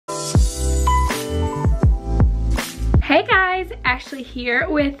Hey guys, Ashley here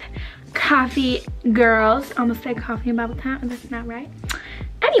with Coffee Girls. Almost said coffee and Bible time, and that's not right.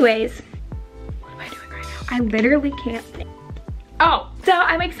 Anyways, what am I doing right now? I literally can't think. Oh, so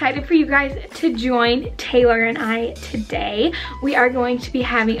I'm excited for you guys to join Taylor and I today. We are going to be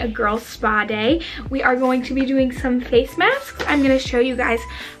having a girls spa day. We are going to be doing some face masks. I'm gonna show you guys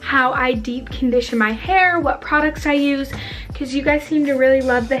how I deep condition my hair, what products I use, because you guys seem to really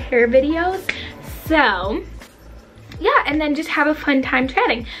love the hair videos. So, yeah, and then just have a fun time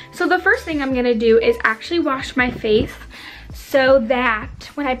chatting. So the first thing I'm gonna do is actually wash my face so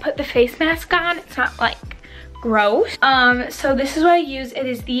that when I put the face mask on, it's not like gross. So this is what I use. It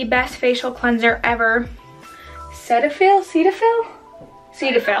is the best facial cleanser ever. Cetaphil?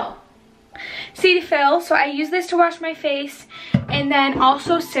 Cetaphil. So I use this to wash my face. And then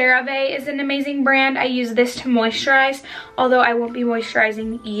also CeraVe is an amazing brand. I use this to moisturize, although I won't be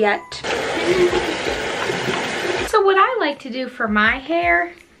moisturizing yet. So what I like to do for my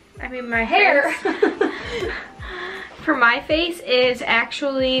hair, for my face is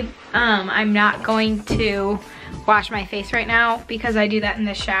actually, I'm not going to wash my face right now because I do that in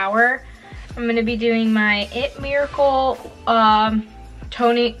the shower. I'm gonna be doing my It Miracle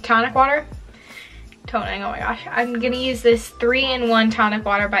tonic water. Toning, oh my gosh. I'm gonna use this 3-in-1 tonic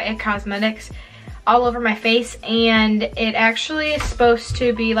water by It Cosmetics all over my face, and it actually is supposed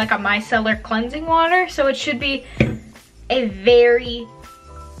to be like a micellar cleansing water, so it should be a very,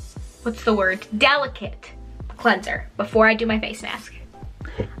 delicate cleanser before I do my face mask.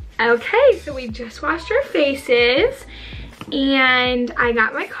 Okay, so we just washed our faces and I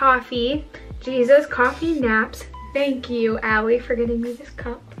got my coffee. Jesus Coffee Naps. Thank you, Allie, for getting me this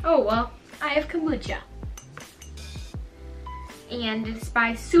cup. Oh, well, I have kombucha. And it's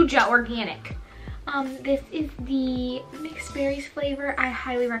by Suja Organic. This is the mixed berries flavor. I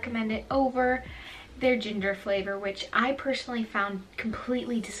highly recommend it over their ginger flavor, which I personally found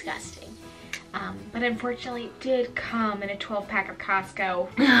completely disgusting. But unfortunately it did come in a 12-pack of Costco.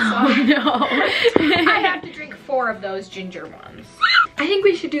 So no. I have to drink 4 of those ginger ones. I think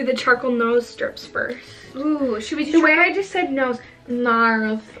we should do the charcoal nose strips first. Ooh, should we do the way I just said nose?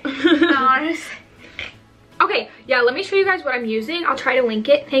 Nars. Okay, yeah, let me show you guys what I'm using. I'll try to link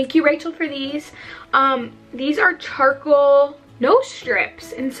it. Thank you, Rachel, for these. These are charcoal nose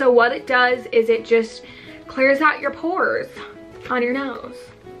strips. And so what it does is it just clears out your pores on your nose.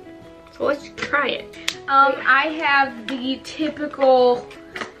 So let's try it. I have the typical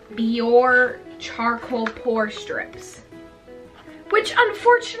Biore charcoal pore strips. Which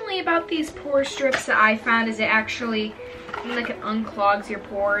unfortunately about these pore strips that I found is it actually, like, it unclogs your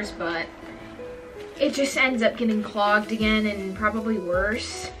pores, but it just ends up getting clogged again and probably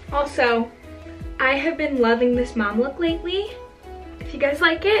worse. Also, I have been loving this mom look lately. If you guys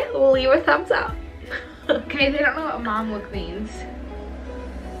like it, leave a thumbs up. Okay, they don't know what mom look means.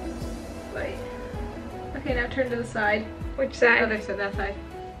 Wait. Okay, now turn to the side. Which side? Other side, that side.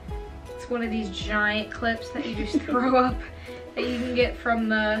 It's one of these giant clips that you just throw up that you can get from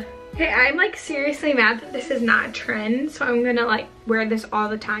the... Hey, I'm like seriously mad that this is not a trend, so I'm gonna like wear this all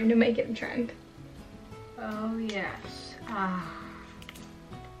the time to make it a trend. Oh yes. Ah.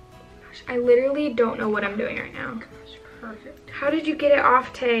 Gosh, I literally don't know what I'm doing right now. Gosh, perfect. How did you get it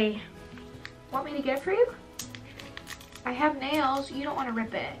off, Tay? Want me to get it for you? I have nails. You don't want to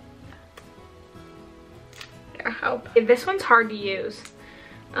rip it. I hope. This one's hard to use.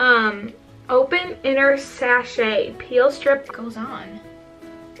 Open inner sachet. Peel strip. Goes on.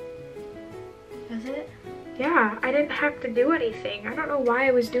 Does it? Yeah, I didn't have to do anything. I don't know why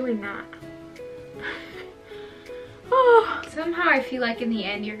I was doing that. Oh. Somehow I feel like in the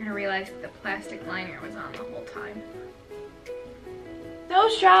end you're gonna realize that the plastic liner was on the whole time.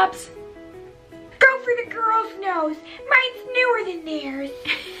 Nose drops. Go for the girl's nose. Mine's newer than theirs.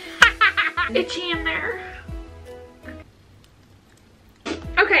 Itchy in there.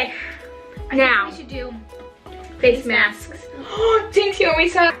 Okay. Now we should do face masks. Thank you,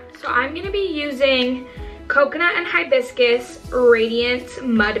 Lisa. So I'm gonna be using coconut and hibiscus radiance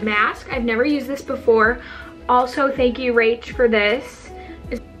mud mask. I've never used this before. Also, thank you, Rach, for this.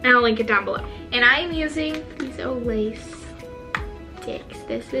 And I'll link it down below. And I'm using these Olay sticks.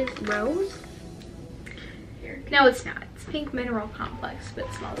 This is rose. No, it's not. It's pink mineral complex, but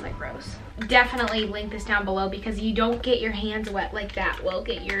it smells like rose. Definitely link this down below because you don't get your hands wet like that will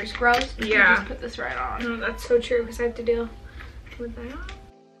get yours gross. Yeah. You just put this right on. Oh, that's so true because I have to deal with that.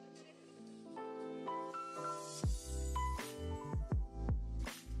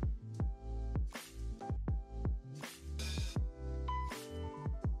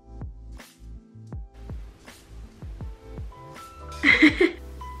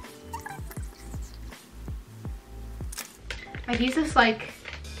 I've used this like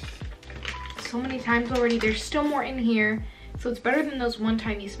so many times already. There's still more in here. So it's better than those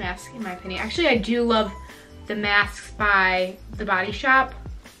one-time use masks in my opinion. Actually, I do love the masks by The Body Shop.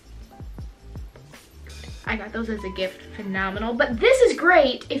 I got those as a gift, phenomenal. But this is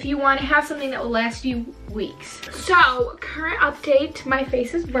great if you want to have something that will last you weeks. So, current update, my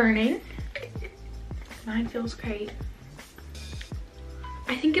face is burning. Mine feels great.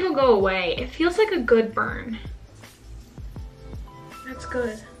 I think it'll go away. It feels like a good burn. That's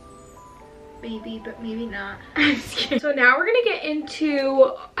good. Maybe, but maybe not. So now we're gonna get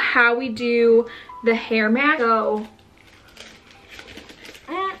into how we do the hair mask. So,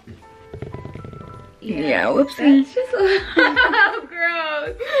 yeah, whoopsie. That's just a little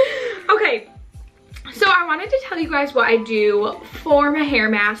gross. Okay, so I wanted to tell you guys what I do for my hair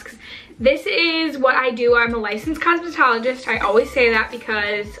masks. This is what I do. I'm a licensed cosmetologist. I always say that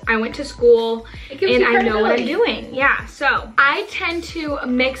because I went to school and I know what I'm doing. Yeah, so I tend to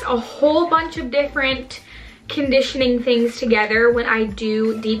mix a whole bunch of different conditioning things together when I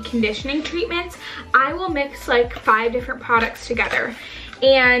do deep conditioning treatments. I will mix like 5 different products together.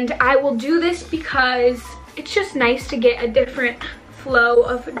 And I will do this because it's just nice to get a different flow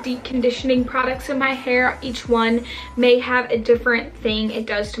of deep conditioning products in my hair. Each one may have a different thing it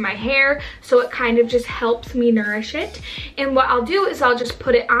does to my hair, so it kind of just helps me nourish it. And what I'll do is I'll just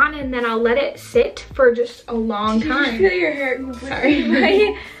put it on and then I'll let it sit for just a long time. Feel your hair.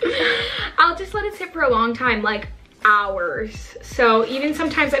 Sorry. I'll just let it sit for a long time, like hours. So even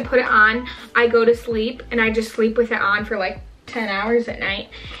sometimes I put it on, I go to sleep and I just sleep with it on for like 10 hours at night.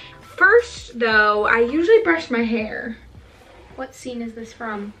 First though, I usually brush my hair. What scene is this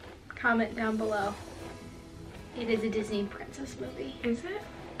from? Comment down below. It is a Disney princess movie. Is it?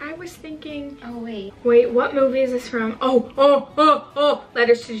 I was thinking... Oh, wait. Wait, what movie is this from? Oh.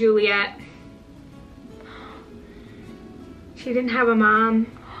 Letters to Juliet. She didn't have a mom.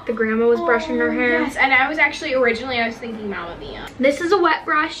 The grandma was brushing her hair. Yes, and I was actually, originally I was thinking Mamma Mia. This is a wet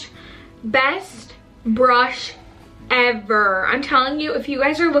brush. Best brush ever. I'm telling you, if you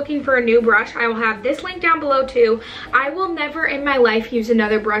guys are looking for a new brush, I will have this link down below too. I will never in my life use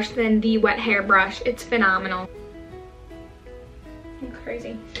another brush than the wet hair brush. It's phenomenal. I'm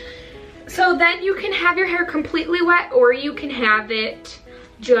crazy. So then you can have your hair completely wet or you can have it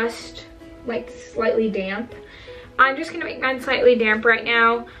just like slightly damp. I'm just gonna make mine slightly damp right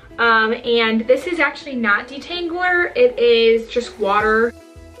now. And this is actually not detangler. It is just water.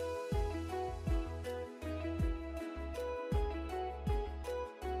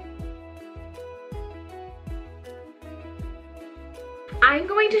 I'm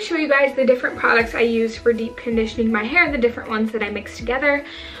going to show you guys the different products I use for deep conditioning my hair, the different ones that I mix together.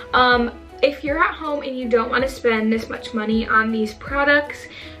 If you're at home and you don't want to spend this much money on these products,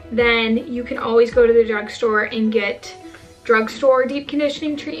 then you can always go to the drugstore and get drugstore deep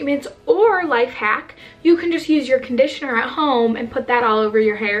conditioning treatments, or life hack, you can just use your conditioner at home and put that all over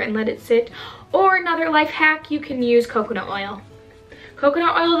your hair and let it sit. Or another life hack, you can use coconut oil.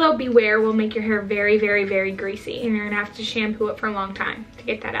 Coconut oil though, beware, will make your hair very, very, very greasy and you're gonna have to shampoo it for a long time to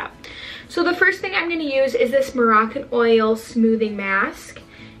get that out. So the first thing I'm gonna use is this Moroccan oil smoothing mask.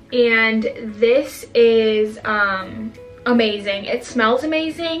 And this is amazing. It smells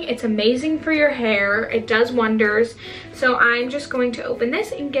amazing. It's amazing for your hair. It does wonders. So I'm just going to open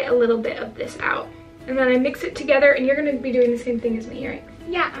this and get a little bit of this out. And then I mix it together, and you're gonna be doing the same thing as me, right?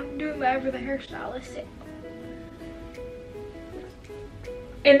 Yeah, I'm doing whatever the hairstylist said.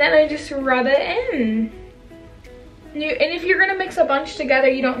 And then I just rub it in. And if you're gonna mix a bunch together,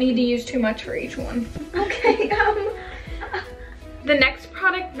 you don't need to use too much for each one. Okay, The next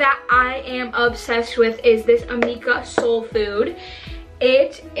product that I am obsessed with is this Amika Soul Food.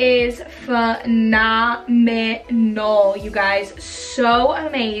 It is phenomenal, you guys. So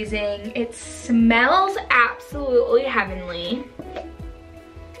amazing. It smells absolutely heavenly.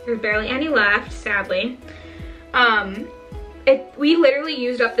 There's barely any left, sadly. We literally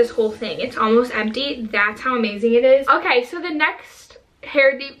used up this whole thing. It's almost empty. That's how amazing it is. Okay, so the next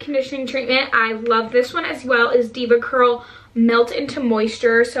hair deep conditioning treatment, I love this one as well, is Diva Curl Melt into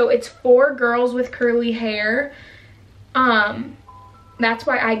Moisture. So it's for girls with curly hair. That's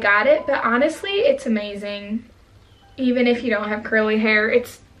why I got it, but honestly, it's amazing. Even if you don't have curly hair,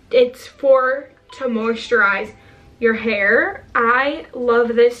 it's to moisturize your hair. I love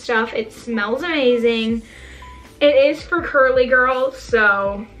this stuff. It smells amazing. It is for curly girls,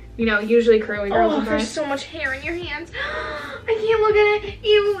 so, you know, usually curly girls. Oh, there's so much hair in your hands. I can't look at it.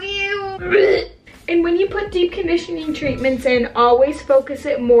 Ew. And when you put deep conditioning treatments in, always focus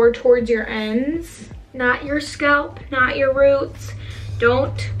it more towards your ends, not your scalp, not your roots.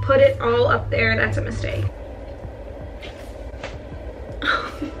 Don't put it all up there. That's a mistake.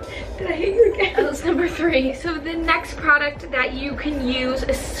 Did I hit you again? That was number 3. So the next product that you can use,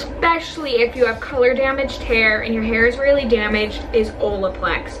 especially if you have color damaged hair and your hair is really damaged, is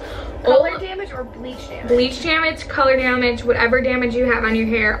Olaplex. Color damage or bleach damage? Bleach damage, color damage, whatever damage you have on your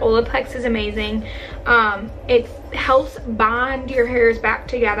hair, Olaplex is amazing. It helps bond your hairs back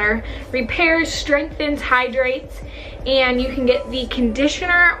together, repairs, strengthens, hydrates, and you can get the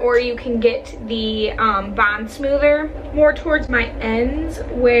conditioner or you can get the bond smoother, more towards my ends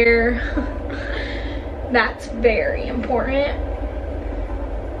where that's very important.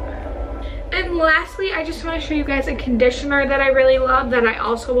 And lastly, I just want to show you guys a conditioner that I really love that I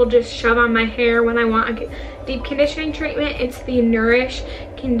also will just shove on my hair when I want a deep conditioning treatment. It's the Nourish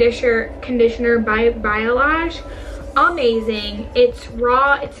Conditioner by Biolage. Amazing. It's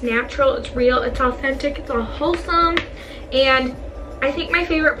raw, it's natural, it's real, it's authentic, it's all wholesome. And I think my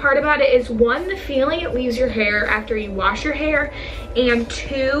favorite part about it is 1, the feeling it leaves your hair after you wash your hair, and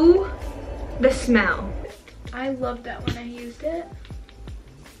 2, the smell. I loved that when I used it.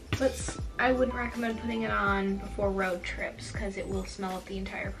 But I wouldn't recommend putting it on before road trips because it will smell up the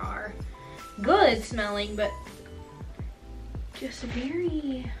entire car. Good smelling, but just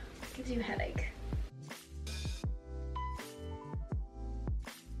very, gives you a headache.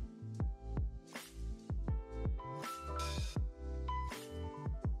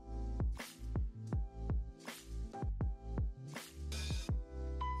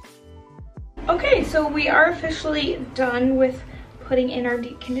 Okay, so we are officially done with putting in our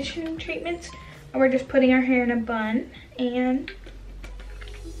deep conditioning treatments, and we're just putting our hair in a bun, and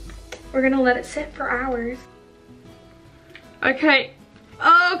we're gonna let it sit for hours. Okay,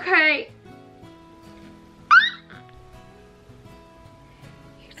 okay.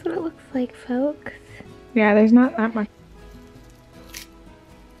 Here's what it looks like, folks. Yeah, there's not that much.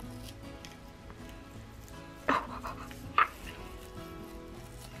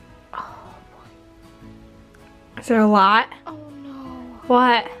 Is there a lot? Oh no.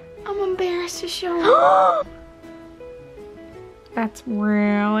 What? I'm embarrassed to show. That's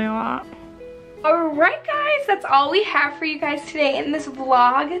really a lot. Alright guys, that's all we have for you guys today in this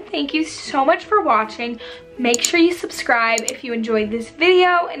vlog. Thank you so much for watching. Make sure you subscribe if you enjoyed this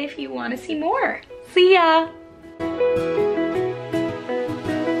video and if you want to see more. See ya!